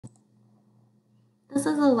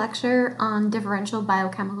This is a lecture on differential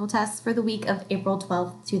biochemical tests for the week of April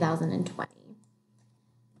 12th, 2020.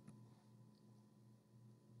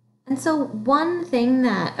 And so one thing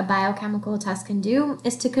that a biochemical test can do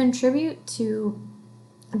is to contribute to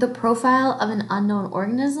the profile of an unknown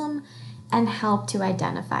organism and help to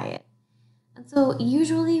identify it. And so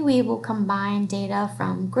usually we will combine data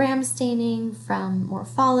from gram staining, from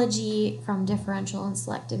morphology, from differential and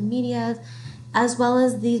selective media, as well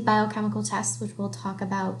as these biochemical tests, which we'll talk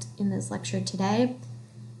about in this lecture today,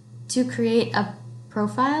 to create a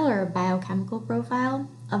profile or a biochemical profile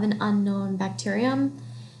of an unknown bacterium,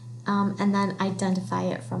 and then identify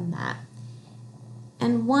it from that.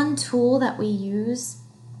 And one tool that we use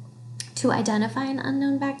to identify an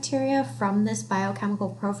unknown bacteria from this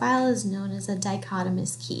biochemical profile is known as a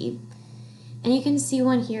dichotomous key. And you can see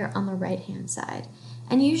one here on the right-hand side.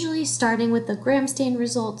 And usually starting with the gram stain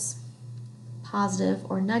results, positive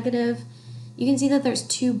or negative, you can see that there's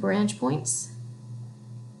two branch points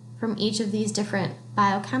from each of these different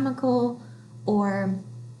biochemical or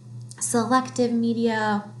selective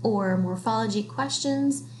media or morphology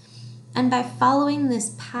questions. And by following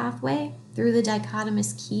this pathway through the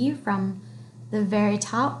dichotomous key from the very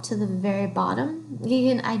top to the very bottom, you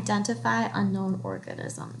can identify unknown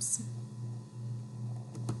organisms.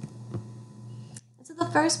 So the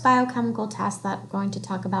first biochemical test that we're going to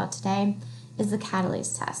talk about today is the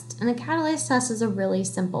Catalase test. And the Catalase test is a really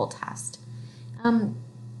simple test.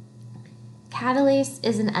 Catalase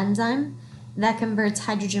is an enzyme that converts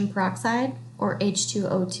hydrogen peroxide, or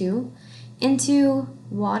H2O2, into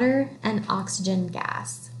water and oxygen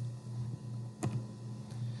gas.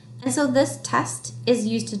 And so this test is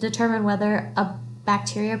used to determine whether a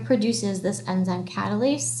bacteria produces this enzyme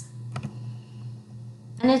catalase.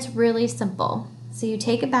 And it's really simple. So you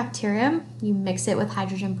take a bacterium, you mix it with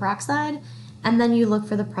hydrogen peroxide, and then you look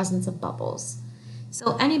for the presence of bubbles.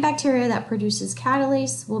 So any bacteria that produces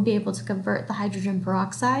catalase will be able to convert the hydrogen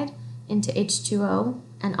peroxide into H2O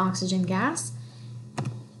and oxygen gas,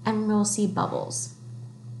 and we'll see bubbles.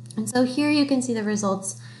 And so here you can see the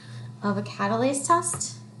results of a catalase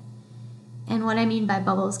test. And what I mean by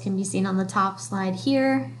bubbles can be seen on the top slide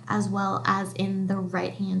here, as well as in the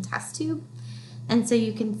right-hand test tube. And so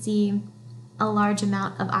you can see a large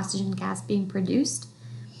amount of oxygen gas being produced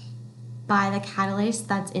by the catalase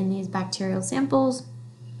that's in these bacterial samples.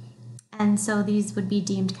 And so these would be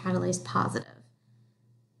deemed catalase positive.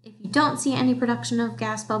 If you don't see any production of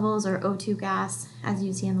gas bubbles or O2 gas, as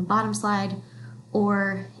you see in the bottom slide,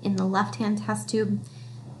 or in the left-hand test tube,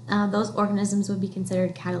 those organisms would be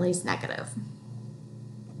considered catalase negative.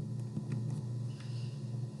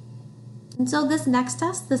 And so this next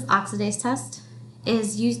test, this oxidase test,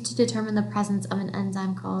 is used to determine the presence of an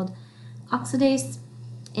enzyme called oxidase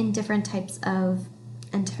in different types of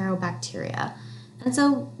enterobacteria. And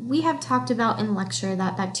so we have talked about in lecture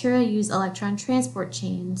that bacteria use electron transport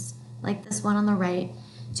chains, like this one on the right,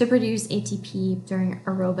 to produce ATP during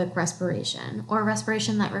aerobic respiration, or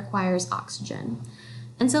respiration that requires oxygen.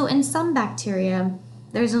 And so in some bacteria,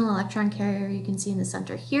 there's an electron carrier you can see in the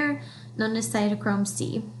center here, known as cytochrome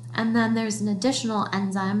C. And then there's an additional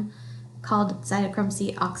enzyme called cytochrome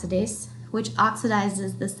C oxidase, which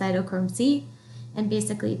oxidizes the cytochrome C and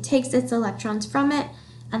basically takes its electrons from it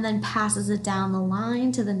and then passes it down the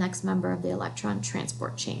line to the next member of the electron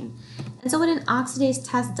transport chain. And so what an oxidase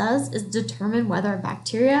test does is determine whether a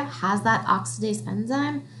bacteria has that oxidase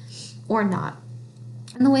enzyme or not.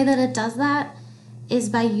 And the way that it does that is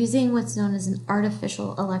by using what's known as an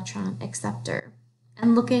artificial electron acceptor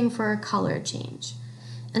and looking for a color change.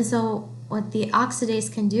 And so what the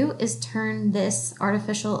oxidase can do is turn this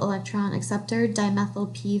artificial electron acceptor,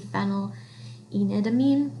 dimethyl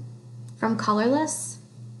p-phenylenediamine, from colorless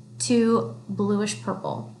to bluish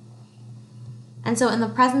purple. And so in the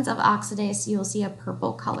presence of oxidase, you'll see a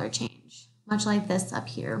purple color change, much like this up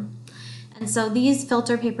here. And so these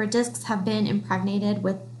filter paper discs have been impregnated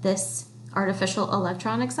with this artificial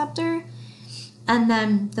electron acceptor, and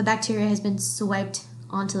then the bacteria has been swiped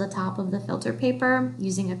onto the top of the filter paper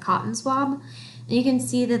using a cotton swab. And you can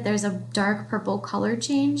see that there's a dark purple color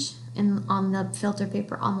change on the filter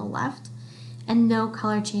paper on the left, and no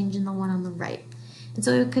color change in the one on the right. And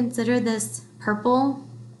so we would consider this purple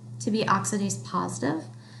to be oxidase positive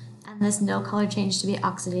and this no color change to be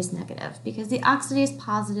oxidase negative, because the oxidase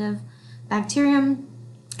positive bacterium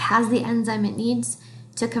has the enzyme it needs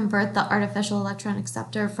to convert the artificial electron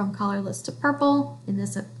acceptor from colorless to purple in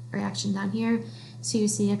this reaction down here, so you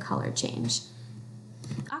see a color change.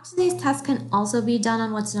 Oxidase tests can also be done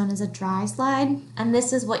on what's known as a dry slide, and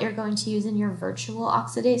this is what you're going to use in your virtual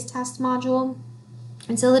oxidase test module.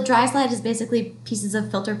 And so the dry slide is basically pieces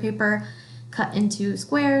of filter paper cut into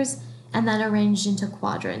squares and then arranged into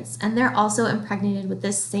quadrants. And they're also impregnated with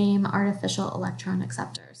this same artificial electron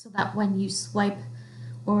acceptor, so that when you swipe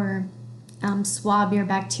or swab your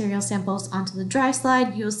bacterial samples onto the dry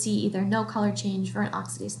slide, you'll see either no color change for an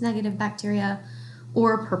oxidase negative bacteria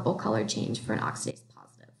or purple color change for an oxidase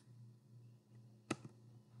positive.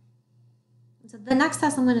 So the next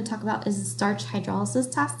test I'm going to talk about is the starch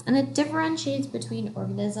hydrolysis test, and it differentiates between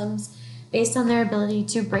organisms based on their ability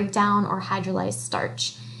to break down or hydrolyze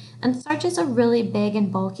starch. And starch is a really big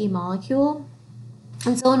and bulky molecule,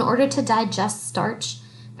 and so in order to digest starch,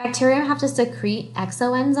 bacteria have to secrete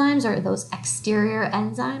exoenzymes, or those exterior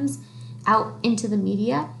enzymes, out into the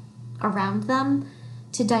media around them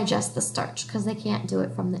to digest the starch, because they can't do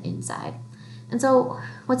it from the inside. And so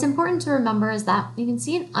what's important to remember is that you can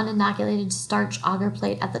see an uninoculated starch agar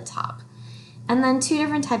plate at the top, and then two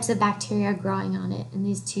different types of bacteria growing on it in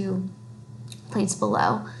these two plates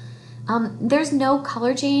below. There's no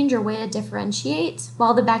color change or way to differentiate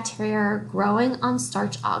while the bacteria are growing on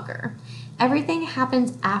starch agar. Everything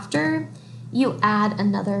happens after you add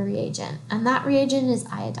another reagent, and that reagent is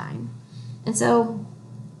iodine. And so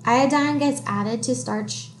iodine gets added to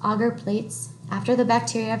starch agar plates after the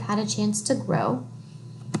bacteria have had a chance to grow.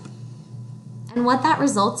 And what that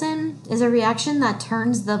results in is a reaction that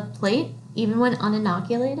turns the plate, even when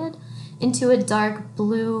uninoculated, into a dark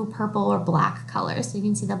blue, purple, or black color. So you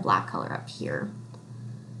can see the black color up here.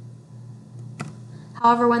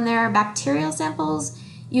 However, when there are bacterial samples,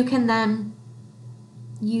 you can then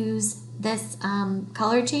use this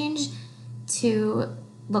color change to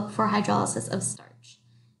look for hydrolysis of starch.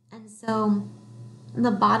 And so in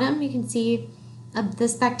the bottom, you can see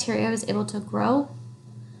this bacteria was able to grow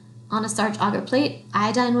on a starch agar plate.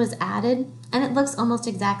 Iodine was added, and it looks almost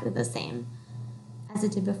exactly the same as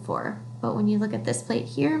it did before. But when you look at this plate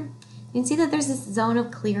here, you can see that there's this zone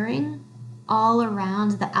of clearing all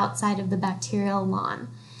around the outside of the bacterial lawn.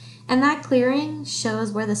 And that clearing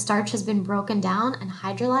shows where the starch has been broken down and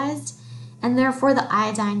hydrolyzed, and therefore the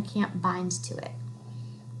iodine can't bind to it.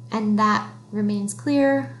 And that remains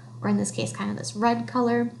clear, or in this case, kind of this red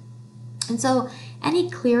color. And so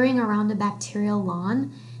any clearing around a bacterial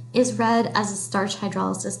lawn is read as a starch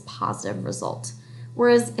hydrolysis positive result.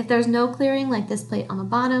 Whereas if there's no clearing, like this plate on the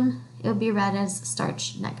bottom, it would be read as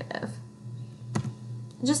starch negative.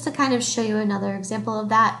 Just to kind of show you another example of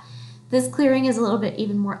that, this clearing is a little bit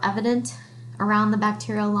even more evident around the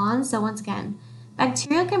bacterial lawn. So once again,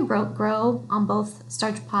 bacteria can grow on both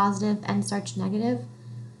starch positive and starch negative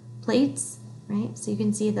plates, right? So you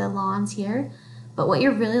can see the lawns here. But what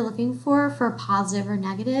you're really looking for positive or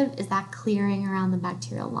negative is that clearing around the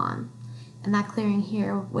bacterial lawn. And that clearing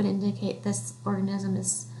here would indicate this organism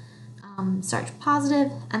is starch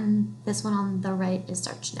positive, and this one on the right is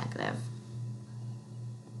starch negative.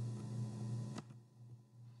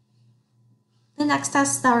 The next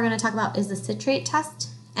test that we're going to talk about is the citrate test,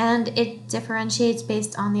 and it differentiates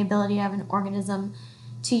based on the ability of an organism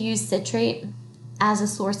to use citrate as a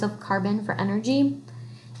source of carbon for energy.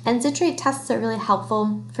 And citrate tests are really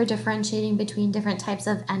helpful for differentiating between different types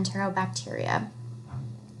of enterobacteria.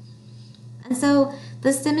 And so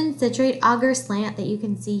the Simmons citrate agar slant that you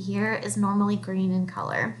can see here is normally green in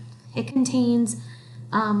color. It contains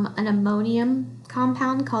an ammonium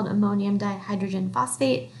compound called ammonium dihydrogen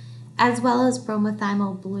phosphate, as well as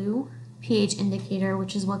bromothymol blue pH indicator,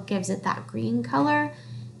 which is what gives it that green color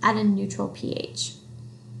at a neutral pH.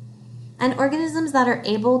 And organisms that are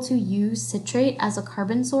able to use citrate as a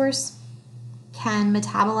carbon source can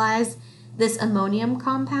metabolize this ammonium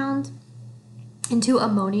compound into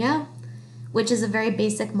ammonia, which is a very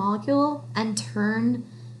basic molecule, and turn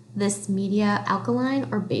this media alkaline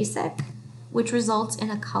or basic, which results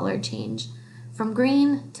in a color change from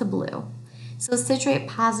green to blue. So citrate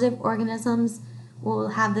positive organisms will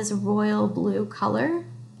have this royal blue color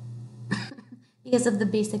because of the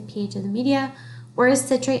basic pH of the media, whereas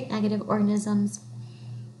citrate negative organisms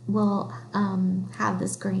will have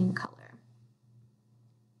this green color.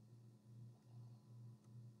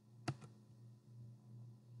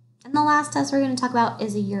 And the last test we're going to talk about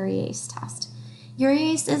is a urease test.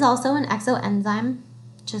 Urease is also an exoenzyme,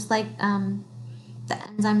 just like the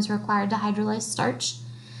enzymes required to hydrolyze starch,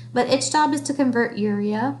 but its job is to convert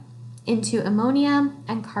urea into ammonia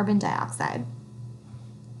and carbon dioxide.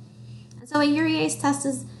 And so a urease test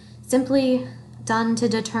is simply done to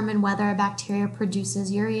determine whether a bacteria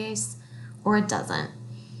produces urease or it doesn't.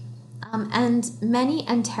 And many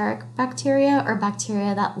enteric bacteria, or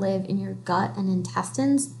bacteria that live in your gut and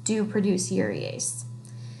intestines, do produce urease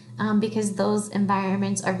because those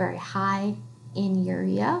environments are very high in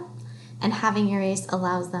urea, and having urease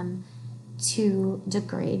allows them to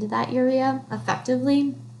degrade that urea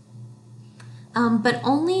effectively. But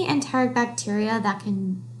only enteric bacteria that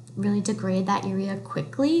can really degrade that urea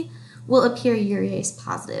quickly will appear urease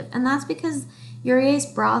positive. And that's because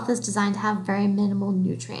urease broth is designed to have very minimal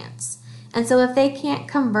nutrients. And so if they can't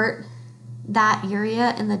convert that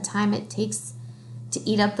urea in the time it takes to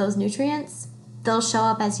eat up those nutrients, they'll show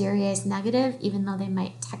up as urease negative, even though they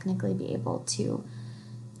might technically be able to,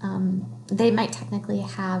 they might technically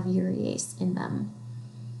have urease in them.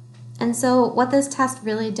 And so what this test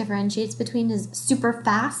really differentiates between is super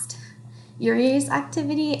fast urease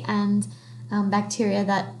activity and bacteria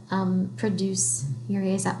that produce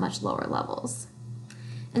urease at much lower levels.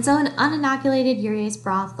 And so an uninoculated urease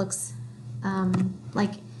broth looks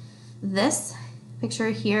like this picture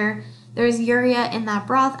here. There's urea in that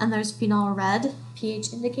broth, and there's phenol red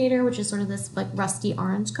pH indicator, which is sort of this like rusty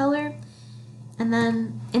orange color. And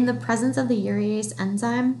then in the presence of the urease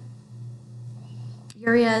enzyme,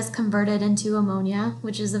 urea is converted into ammonia,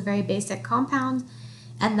 which is a very basic compound,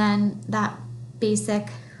 and then that basic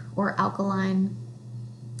or alkaline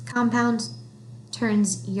compound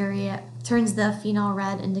turns the phenol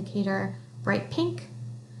red indicator bright pink,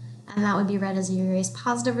 and that would be read as a urease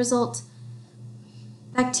positive result.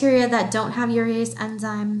 Bacteria that don't have urease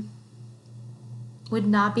enzyme would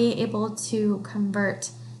not be able to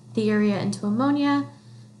convert the urea into ammonia.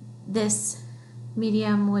 This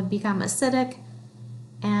medium would become acidic,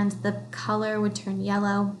 and the color would turn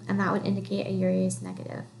yellow, and that would indicate a urease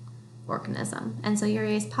negative organism. And so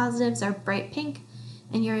urease positives are bright pink,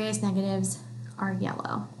 and urease negatives are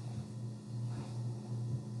yellow.